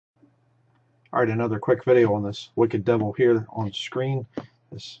Alright, another quick video on this wicked devil here on screen.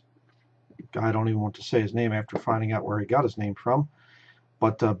 This guy, I don't even want to say his name after finding out where he got his name from.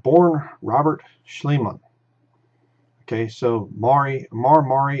 But born Robert Shlimon. Okay, so Mari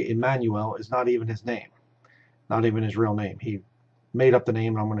Emmanuel is not even his name. Not even his real name. He made up the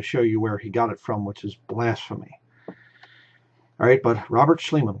name, and I'm going to show you where he got it from, which is Blasphemy. Alright, but Robert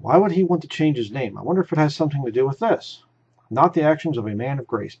Shlimon, why would he want to change his name? I wonder if it has something to do with this. Not the actions of a man of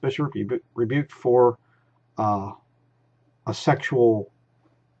grace. Bishop rebuked for a sexual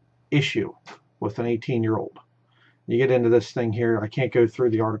issue with an 18-year-old. You get into this thing here. I can't go through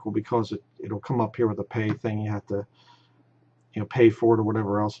the article because it'll come up here with a pay thing. You have to, pay for it or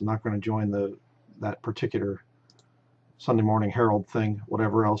whatever else. I'm not going to join that particular Sunday Morning Herald thing,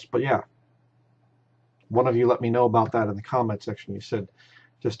 whatever else. But yeah, one of you let me know about that in the comment section. You said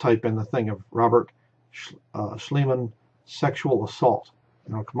just type in the thing of Robert Shlimon sexual assault,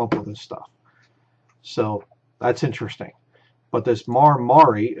 and I'll come up with this stuff. So that's interesting. But this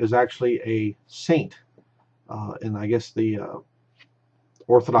Mari is actually a saint in, I guess, the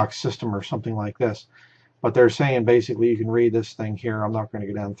Orthodox system or something like this. But they're saying, basically, you can read this thing here. I'm not going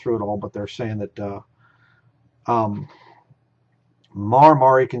to go down through it all, but they're saying that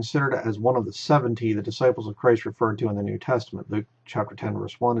Mari, considered as one of the 70 the disciples of Christ referred to in the New Testament. Luke chapter 10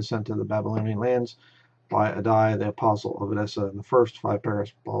 verse 1 is sent to the Babylonian lands by Adai, the apostle of Edessa, in the first 5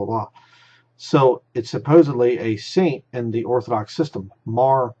 paragraphs, blah, blah, blah. So it's supposedly a saint in the Orthodox system,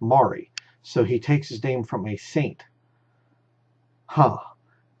 Mari. So he takes his name from a saint. Huh.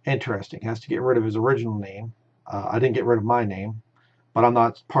 Interesting. He has to get rid of his original name. I didn't get rid of my name, but I'm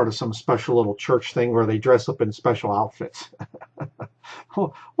not part of some special little church thing where they dress up in special outfits.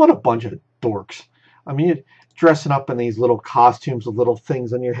 What a bunch of dorks. I mean, you're dressing up in these little costumes with little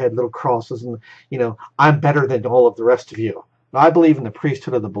things on your head, little crosses, and, I'm better than all of the rest of you. Now, I believe in the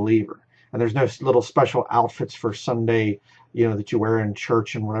priesthood of the believer, and there's no little special outfits for Sunday, that you wear in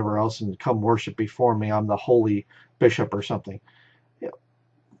church and whatever else, and come worship before me. I'm the holy bishop or something.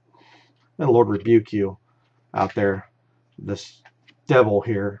 May the Lord rebuke you out there, this devil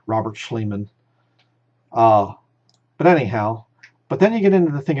here, Robert Shlimon. But anyhow, but then you get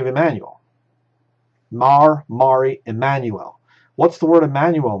into the thing of Emmanuel. Mari, Emmanuel. What's the word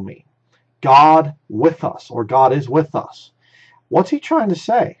Emmanuel mean? God with us, or God is with us. What's he trying to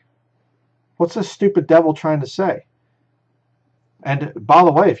say? What's this stupid devil trying to say? And by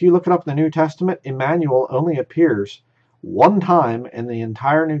the way, if you look it up in the New Testament, Emmanuel only appears one time in the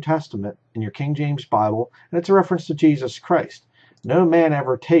entire New Testament in your King James Bible, and it's a reference to Jesus Christ. No man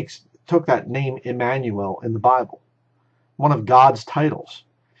ever took that name Emmanuel in the Bible. One of God's titles.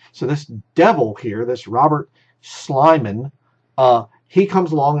 So this devil here, this Robert Shlimon, he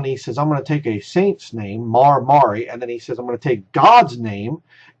comes along and he says, I'm going to take a saint's name, Mari, and then he says, I'm going to take God's name,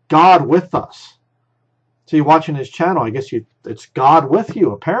 God with us. So you're watching his channel, I guess it's God with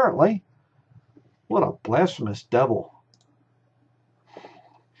you, apparently. What a blasphemous devil.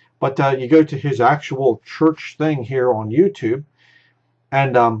 But you go to his actual church thing here on YouTube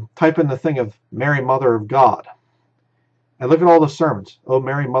and type in the thing of Mary, Mother of God. And look at all the sermons. Oh,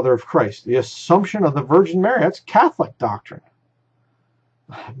 Mary, Mother of Christ. The Assumption of the Virgin Mary. That's Catholic doctrine.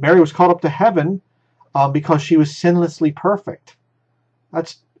 Mary was called up to heaven because she was sinlessly perfect.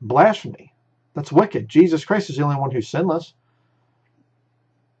 That's blasphemy. That's wicked. Jesus Christ is the only one who's sinless.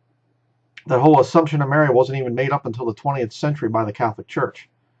 That whole Assumption of Mary wasn't even made up until the 20th century by the Catholic Church.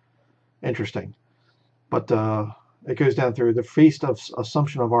 Interesting. But it goes down through the Feast of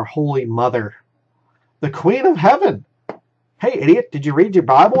Assumption of our Holy Mother, the Queen of Heaven. Hey, idiot, did you read your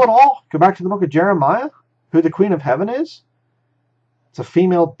Bible at all? Go back to the book of Jeremiah, who the Queen of Heaven is. It's a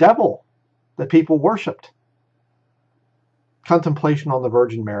female devil that people worshipped. Contemplation on the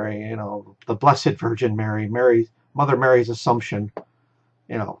Virgin Mary, the Blessed Virgin Mary, Mother Mary's Assumption,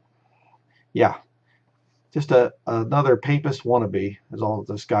 yeah. Just another papist wannabe is all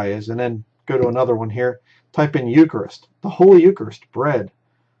this guy is. And then go to another one here. Type in Eucharist. The Holy Eucharist, bread.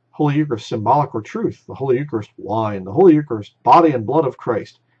 Holy Eucharist, symbolic or truth. The Holy Eucharist, wine. The Holy Eucharist, body and blood of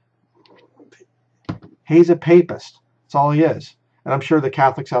Christ. He's a papist. That's all he is. And I'm sure the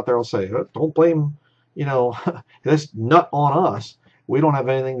Catholics out there will say, don't blame, this nut on us. We don't have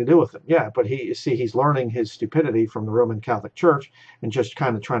anything to do with it. Yeah, but he's learning his stupidity from the Roman Catholic Church and just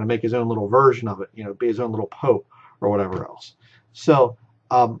kind of trying to make his own little version of it, be his own little pope or whatever else. So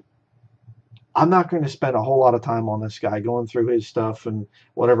I'm not going to spend a whole lot of time on this guy going through his stuff and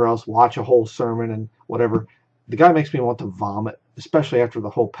whatever else, watch a whole sermon and whatever. The guy makes me want to vomit, especially after the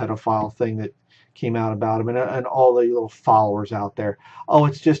whole pedophile thing that came out about him and all the little followers out there. Oh,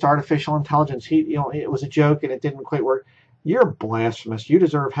 it's just artificial intelligence. It was a joke and it didn't quite work. You're blasphemous. You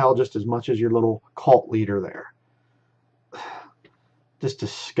deserve hell just as much as your little cult leader there. Just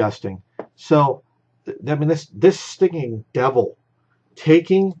disgusting. So, I mean, this stinking devil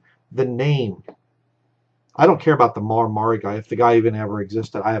taking the name. I don't care about the Mari guy. If the guy even ever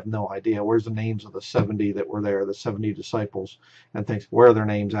existed, I have no idea. Where's the names of the 70 that were there, the 70 disciples and things? Where are their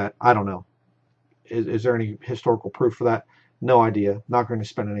names at? I don't know. Is there any historical proof for that? No idea. Not going to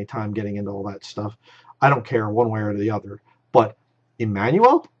spend any time getting into all that stuff. I don't care one way or the other. But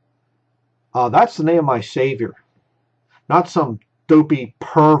Emmanuel? That's the name of my Savior. Not some dopey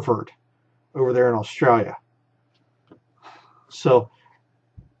pervert over there in Australia. So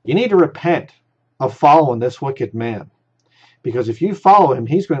you need to repent of following this wicked man. Because if you follow him,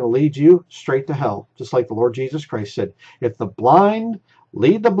 he's going to lead you straight to hell. Just like the Lord Jesus Christ said, if the blind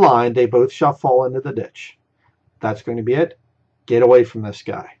lead the blind, they both shall fall into the ditch. That's going to be it. Get away from this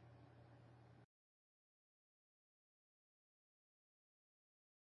guy.